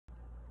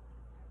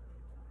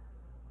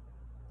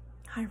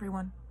Hi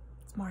everyone,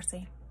 it's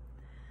Marcy.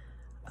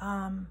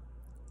 A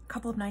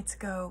couple of nights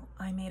ago,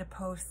 I made a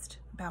post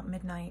about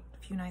midnight, a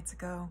few nights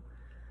ago,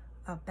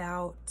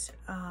 about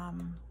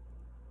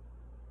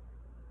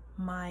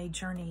my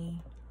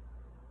journey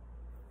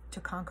to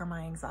conquer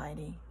my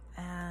anxiety.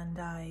 And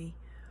I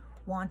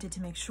wanted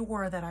to make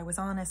sure that I was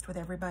honest with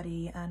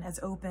everybody and as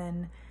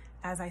open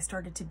as I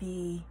started to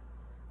be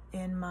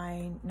in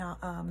my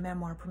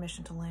memoir,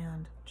 Permission to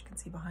Land, which you can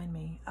see behind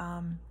me.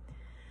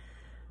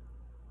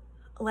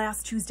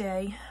 Last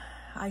Tuesday,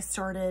 I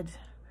started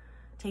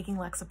taking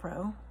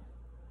Lexapro,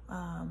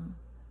 an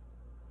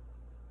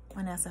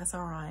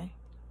SSRI,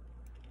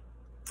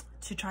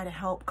 to try to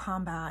help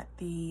combat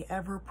the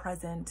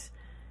ever-present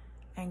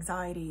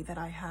anxiety that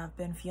I have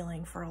been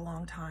feeling for a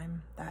long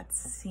time. That's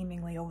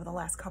seemingly over the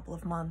last couple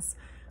of months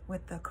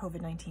with the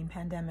COVID-19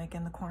 pandemic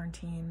and the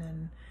quarantine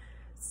and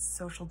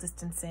social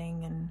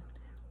distancing and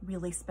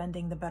really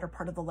spending the better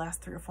part of the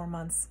last 3 or 4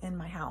 months in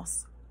my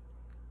house.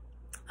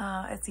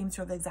 It seems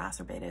to have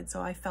exacerbated.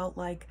 So I felt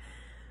like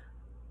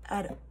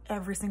at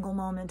every single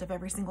moment of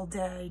every single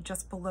day,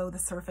 just below the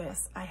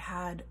surface, I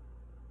had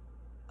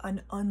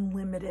an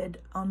unlimited,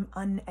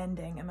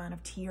 unending amount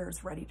of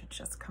tears ready to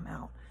just come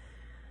out.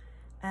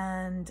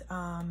 And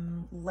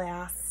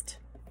last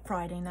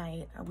Friday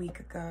night, a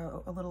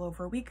little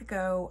over a week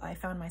ago, I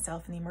found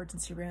myself in the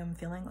emergency room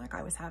feeling like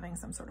I was having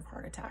some sort of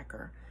heart attack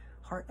or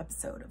heart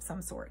episode of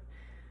some sort.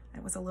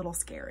 It was a little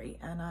scary,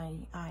 and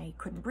I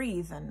couldn't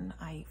breathe, and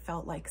I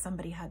felt like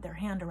somebody had their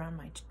hand around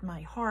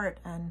my heart.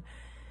 And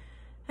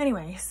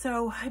anyway,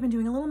 so I've been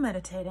doing a little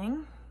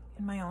meditating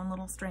in my own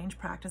little strange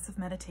practice of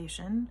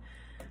meditation.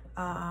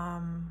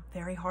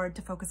 Very hard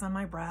to focus on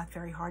my breath,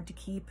 very hard to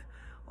keep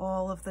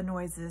all of the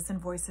noises and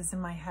voices in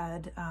my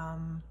head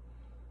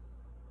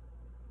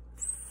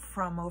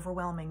from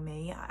overwhelming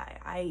me.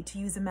 To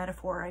use a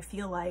metaphor, I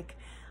feel like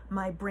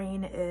my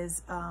brain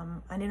is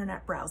an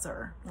internet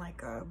browser,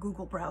 like a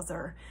Google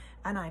browser,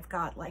 and I've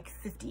got like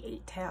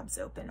 58 tabs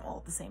open all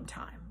at the same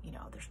time. You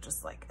know, there's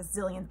just like a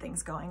zillion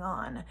things going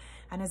on,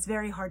 and it's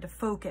very hard to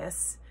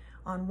focus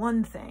on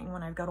one thing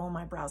when I've got all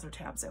my browser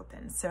tabs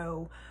open.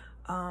 So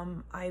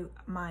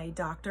my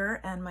doctor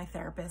and my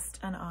therapist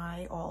and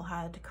I all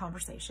had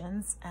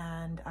conversations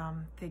and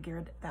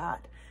figured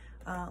that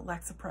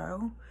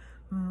Lexapro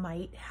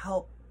might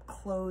help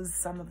close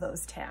some of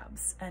those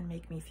tabs and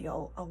make me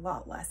feel a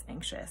lot less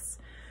anxious.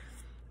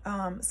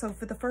 So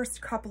for the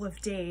first couple of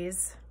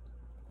days,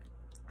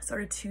 I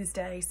started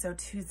Tuesday, so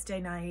Tuesday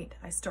night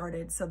I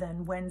started, so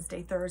then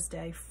Wednesday,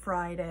 Thursday,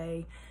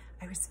 Friday,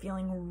 I was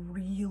feeling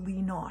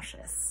really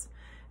nauseous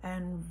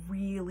and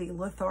really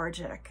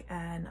lethargic,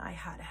 and I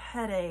had a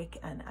headache,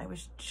 and I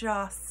was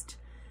just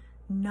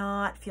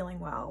not feeling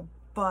well,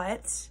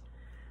 but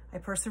I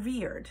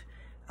persevered.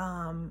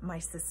 My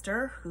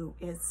sister, who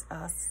is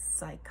a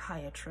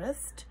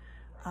psychiatrist,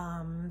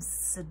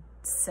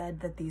 said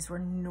that these were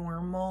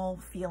normal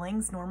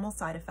feelings, normal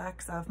side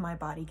effects of my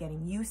body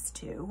getting used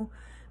to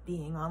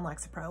being on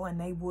Lexapro, and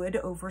they would,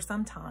 over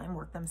some time,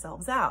 work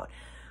themselves out.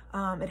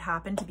 It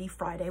happened to be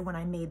Friday when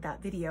I made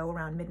that video.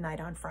 Around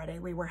midnight on Friday,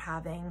 we were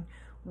having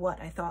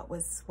what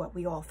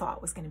we all thought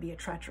was going to be a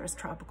treacherous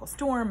tropical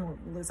storm.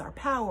 We'd lose our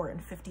power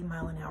and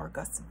 50-mile-an-hour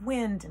gusts of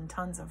wind and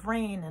tons of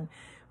rain, and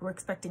we were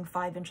expecting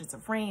 5 inches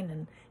of rain,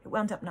 and it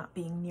wound up not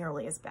being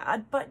nearly as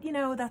bad, but you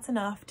know, that's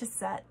enough to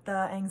set the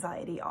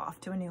anxiety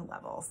off to a new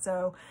level.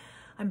 So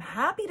I'm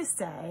happy to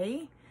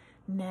say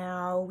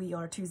now we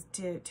are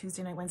Tuesday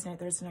night, Wednesday night,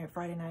 Thursday night,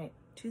 Friday night,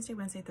 Tuesday,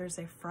 Wednesday,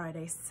 Thursday,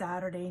 Friday,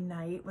 Saturday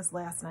night was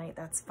last night.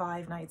 That's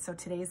 5 nights. So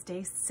today's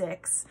day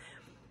 6.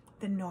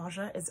 The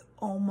nausea is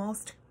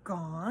almost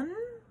gone,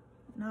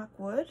 knock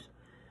wood.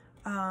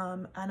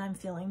 And I'm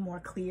feeling more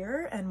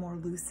clear and more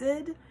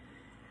lucid.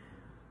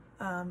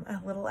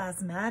 A little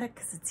asthmatic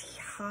because it's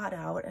hot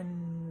out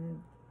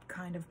and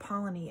kind of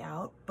pollen-y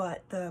out,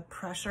 but the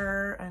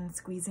pressure and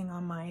squeezing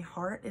on my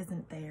heart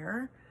isn't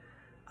there.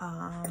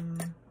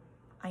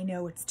 I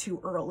know it's too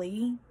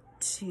early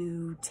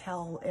to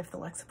tell if the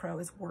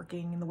Lexapro is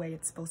working in the way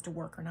it's supposed to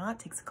work or not. It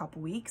takes a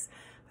couple weeks,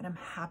 but I'm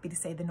happy to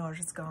say the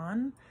nausea's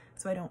gone,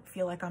 so I don't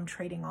feel like I'm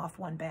trading off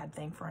one bad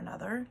thing for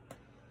another.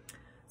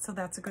 So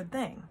that's a good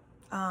thing.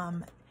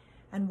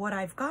 And what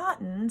I've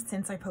gotten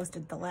since I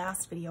posted the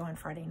last video on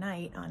Friday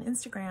night on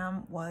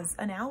Instagram was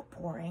an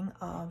outpouring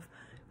of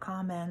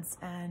comments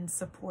and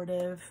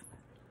supportive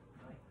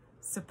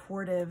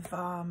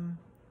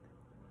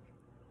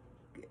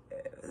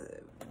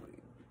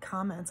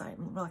comments.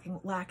 I'm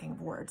lacking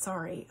of words,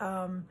 sorry.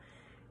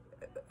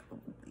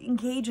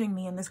 Engaging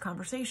me in this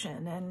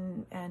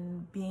conversation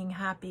and being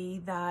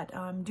happy that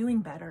I'm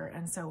doing better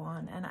and so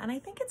on. And I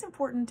think it's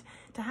important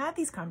to have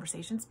these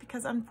conversations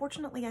because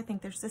unfortunately I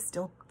think there's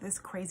still this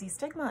crazy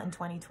stigma in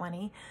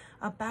 2020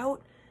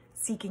 about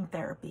seeking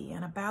therapy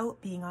and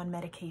about being on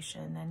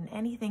medication, and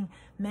anything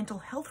mental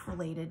health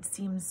related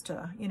seems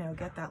to, you know,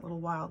 get that little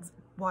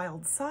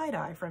wild side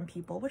eye from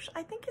people, which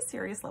I think is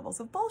serious levels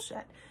of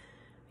bullshit.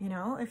 You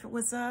know, if it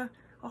was a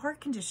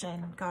heart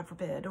condition, God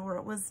forbid, or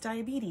it was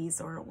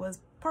diabetes, or it was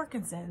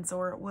Parkinson's,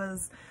 or it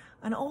was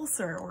an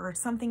ulcer or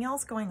something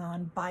else going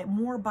on,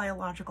 more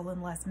biological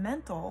and less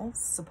mental,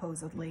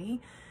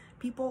 supposedly,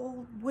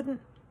 people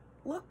wouldn't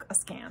look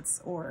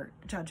askance or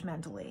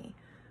judgmentally.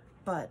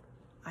 But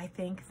I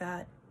think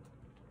that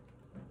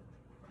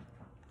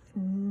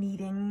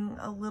needing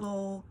a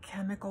little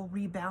chemical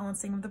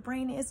rebalancing of the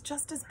brain is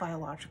just as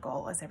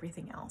biological as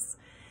everything else.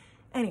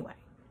 Anyway,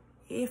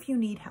 if you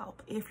need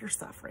help, if you're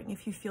suffering,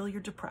 if you feel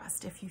you're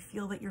depressed, if you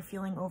feel that you're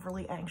feeling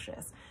overly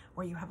anxious,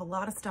 or you have a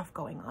lot of stuff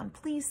going on,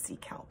 please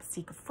seek help.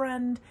 Seek a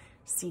friend,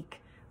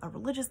 seek a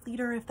religious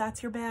leader if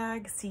that's your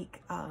bag,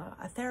 seek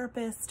a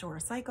therapist or a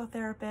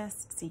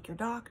psychotherapist, seek your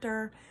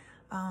doctor,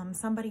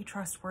 somebody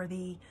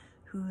trustworthy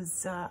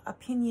whose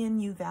opinion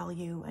you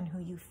value and who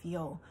you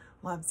feel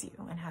loves you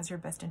and has your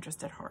best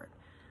interest at heart.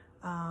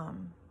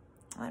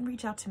 And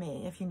reach out to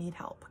me if you need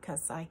help,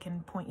 because I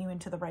can point you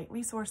into the right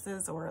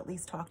resources, or at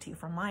least talk to you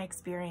from my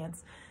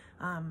experience.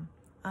 I'm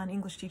an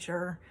English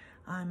teacher,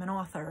 I'm an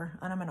author,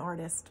 and I'm an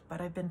artist,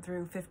 but I've been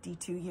through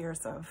 52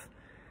 years of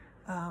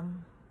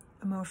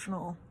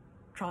emotional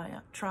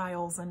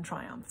trials and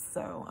triumphs,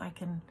 so I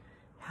can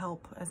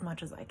help as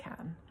much as I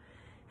can.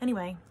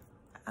 Anyway,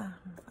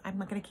 I'm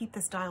going to keep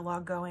this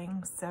dialogue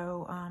going,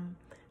 so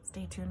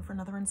stay tuned for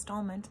another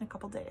installment in a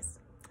couple days.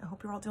 I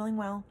hope you're all doing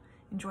well.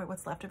 Enjoy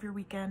what's left of your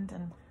weekend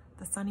and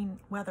the sunny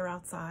weather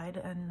outside,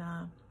 and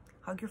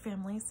hug your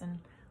families and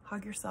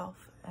hug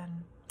yourself,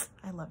 and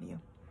I love you.